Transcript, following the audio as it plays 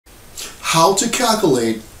how to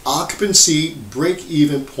calculate occupancy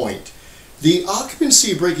break-even point. The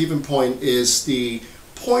occupancy break-even point is the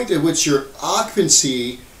point at which your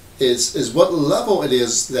occupancy is what level it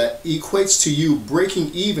is that equates to you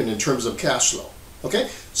breaking even in terms of cash flow. Okay,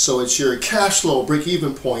 so it's your cash flow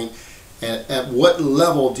break-even point, and at what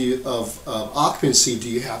level of occupancy do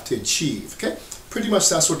you have to achieve. Okay, pretty much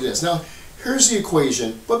that's what it is. Now here's the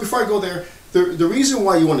equation, but before I go there, the reason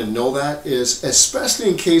why you want to know that is, especially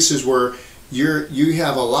in cases where you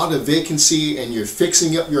have a lot of vacancy and you're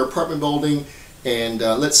fixing up your apartment building, and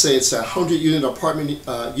let's say it's a 100-unit apartment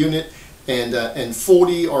unit, and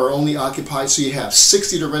 40 are only occupied, so you have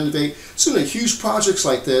 60 to renovate. So in huge projects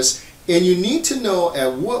like this, and you need to know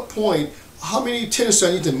at what point, how many tenants do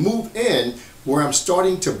I need to move in where I'm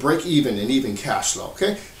starting to break even and even cash flow.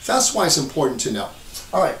 Okay, that's why it's important to know.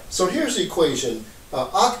 All right, so here's the equation.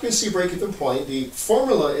 Occupancy break-even point, the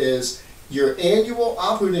formula is your annual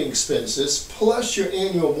operating expenses plus your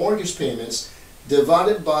annual mortgage payments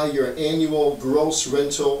divided by your annual gross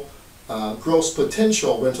potential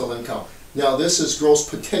rental income. Now this is gross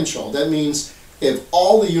potential. That means if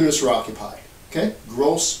all the units are occupied. Okay,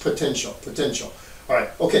 gross potential. All right,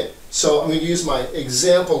 okay, so I'm going to use my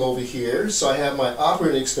example over here. So I have my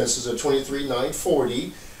operating expenses of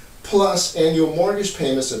 $23,940 plus annual mortgage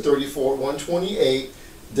payments of $34,128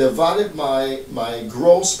 divided by my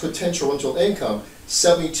gross potential rental income,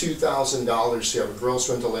 $72,000 here of gross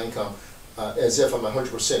rental income, as if I'm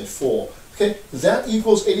 100% full. Okay, that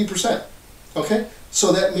equals 80%. Okay,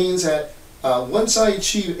 so that means that once I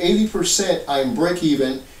achieve 80%, I'm break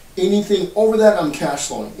even. Anything over that, I'm cash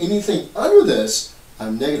flowing. Anything under this,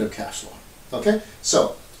 I'm negative cash flowing. Okay,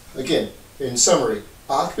 so again, in summary,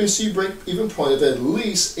 occupancy break-even point of at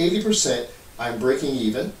least 80%, I'm breaking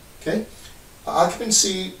even. Okay,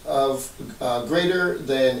 occupancy of greater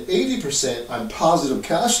than 80%, I'm positive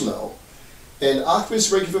cash flow, and occupancy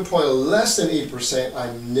break-even point of less than 80%,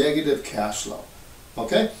 I'm negative cash flow.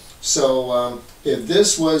 Okay, so if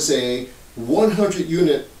this was a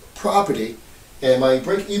 100-unit property and my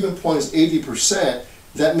break-even point is 80%,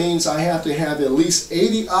 that means I have to have at least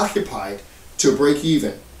 80 occupied to break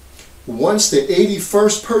even. Once the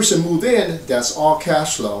 81st person move in, that's all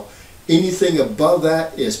cash flow. Anything above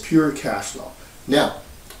that is pure cash flow. Now,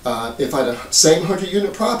 if I had the same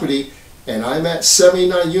 100-unit property and I'm at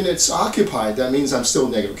 79 units occupied, that means I'm still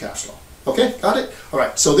negative cash flow. Okay, got it? All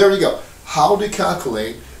right, so there you go. How to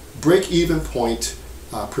calculate break-even point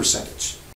percentage.